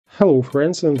Hello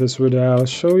friends, in this video I'll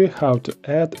show you how to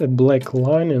add a black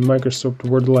line in Microsoft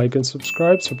Word. Like and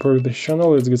subscribe, support this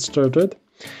channel. Let's get started.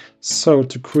 So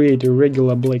to create a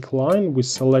regular black line, we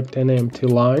select an empty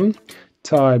line,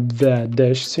 type the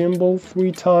dash symbol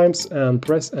 3 times and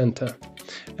press enter.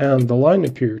 And the line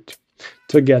appeared.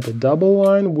 To get a double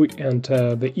line, we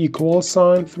enter the equal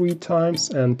sign 3 times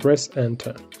and press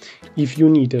enter. If you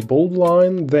need a bold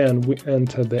line, then we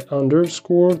enter the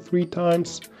underscore 3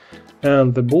 times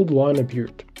and the bold line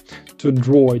appeared. To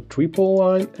draw a triple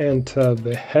line, enter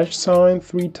the hash sign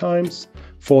 3 times.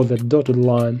 For the dotted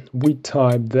line, we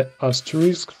type the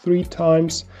asterisk 3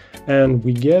 times, and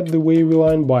we get the wavy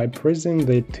line by pressing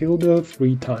the tilde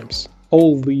 3 times.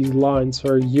 All these lines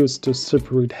are used to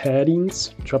separate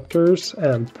headings, chapters,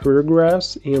 and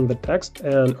paragraphs in the text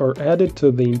and are added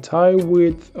to the entire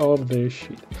width of the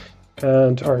sheet,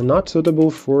 and are not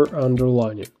suitable for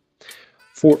underlining.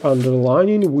 For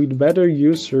underlining, we'd better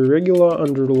use a regular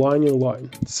underlining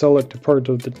line. Select a part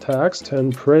of the text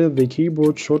and press the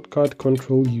keyboard shortcut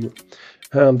Ctrl-U,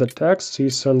 and the text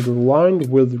is underlined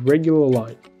with regular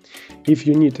line. If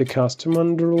you need a custom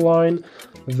underline,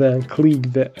 then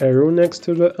click the arrow next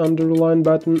to the underline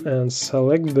button and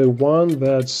select the one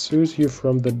that suits you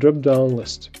from the drop-down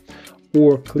list.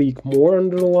 Or click More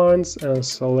Underlines and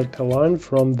select a line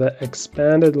from the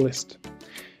expanded list.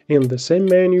 In the same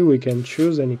menu, we can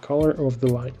choose any color of the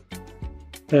line.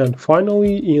 And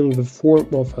finally, in the form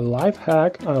of a life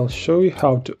hack, I'll show you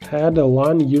how to add a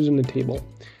line using a table.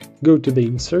 Go to the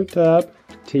Insert tab,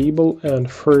 Table, and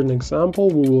for an example,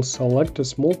 we will select a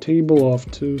small table of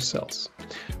 2 cells.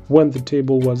 When the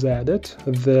table was added,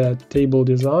 the Table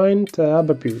Design tab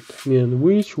appeared, in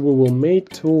which we will make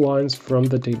 2 lines from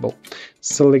the table.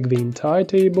 Select the entire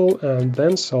table and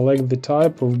then select the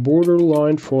type of border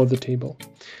line for the table.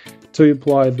 To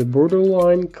apply the border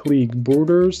line, click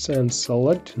Borders and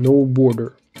select No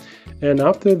Border. And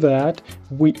after that,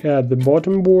 we add the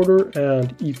bottom border,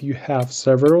 and if you have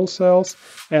several cells,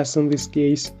 as in this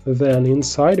case, then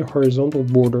inside a horizontal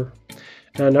border.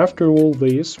 And after all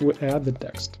this, we add the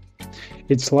text.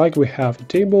 It's like we have a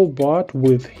table but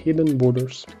with hidden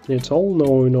borders. It's all,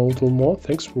 now you know a little more.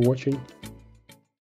 Thanks for watching.